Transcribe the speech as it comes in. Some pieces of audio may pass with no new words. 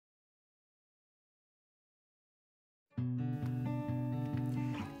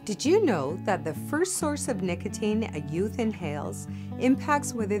Did you know that the first source of nicotine a youth inhales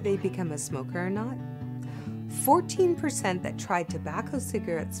impacts whether they become a smoker or not? 14% that tried tobacco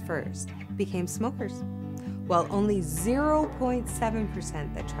cigarettes first became smokers, while only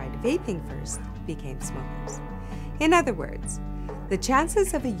 0.7% that tried vaping first became smokers. In other words, the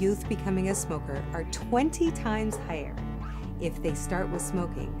chances of a youth becoming a smoker are 20 times higher if they start with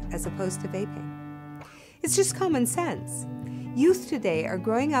smoking as opposed to vaping. It's just common sense. Youth today are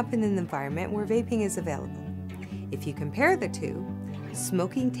growing up in an environment where vaping is available. If you compare the two,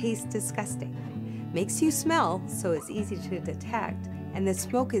 smoking tastes disgusting, makes you smell so it's easy to detect, and the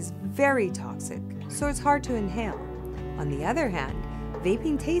smoke is very toxic, so it's hard to inhale. On the other hand,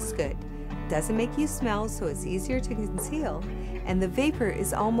 vaping tastes good, doesn't make you smell so it's easier to conceal, and the vapor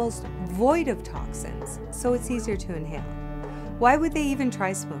is almost void of toxins, so it's easier to inhale. Why would they even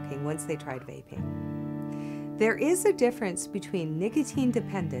try smoking once they tried vaping? There is a difference between nicotine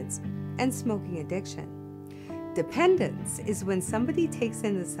dependence and smoking addiction. Dependence is when somebody takes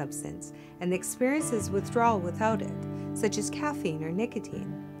in the substance and experiences withdrawal without it, such as caffeine or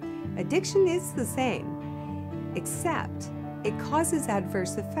nicotine. Addiction is the same, except it causes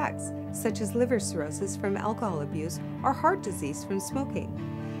adverse effects, such as liver cirrhosis from alcohol abuse or heart disease from smoking.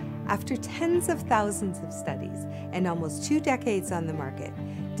 After tens of thousands of studies and almost 2 decades on the market,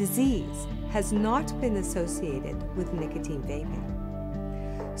 disease has not been associated with nicotine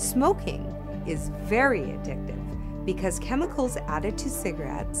vaping. Smoking is very addictive because chemicals added to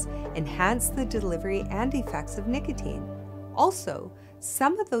cigarettes enhance the delivery and effects of nicotine. Also,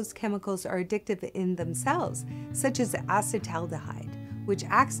 some of those chemicals are addictive in themselves, such as acetaldehyde, which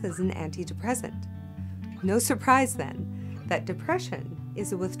acts as an antidepressant. No surprise then that depression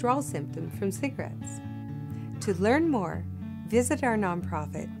is a withdrawal symptom from cigarettes. To learn more, visit our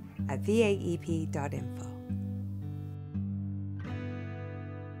nonprofit at VAEP.info.